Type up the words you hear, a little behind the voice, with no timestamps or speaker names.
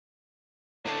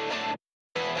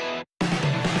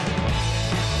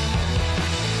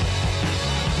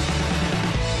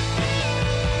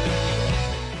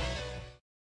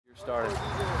Started.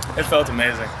 It felt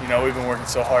amazing. You know, we've been working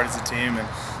so hard as a team, and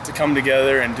to come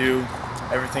together and do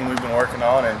everything we've been working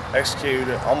on and execute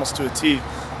it almost to a T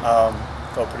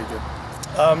felt pretty good.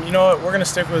 You know what, we're going to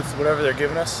stick with whatever they're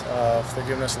giving us. If they're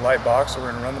giving us a light box, we're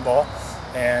going to run the ball,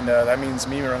 and that means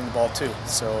me running the ball too.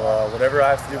 So whatever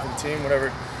I have to do for the team,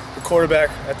 whatever the quarterback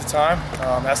at the time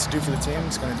has to do for the team,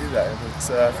 it's going to do that.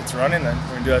 If it's running, then we're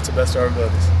going to do that to the best of our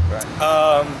abilities.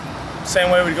 Right.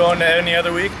 Same way we'd go into any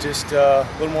other week, just a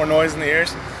little more noise in the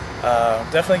ears.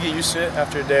 Definitely get used to it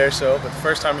after a day or so, but the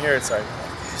first time here it's like,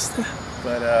 what is that?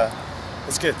 But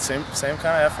it's good, same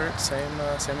kind of effort,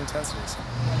 same intensities.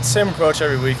 Same approach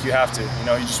every week. You have to, you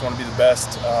know, you just want to be the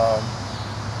best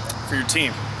for your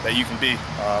team that you can be.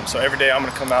 So every day I'm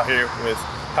going to come out here with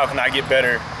how can I get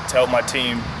better to help my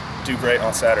team do great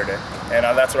on Saturday. And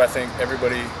that's what I think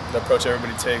the approach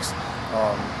everybody takes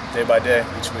day by day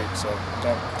each week. So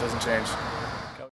it doesn't change.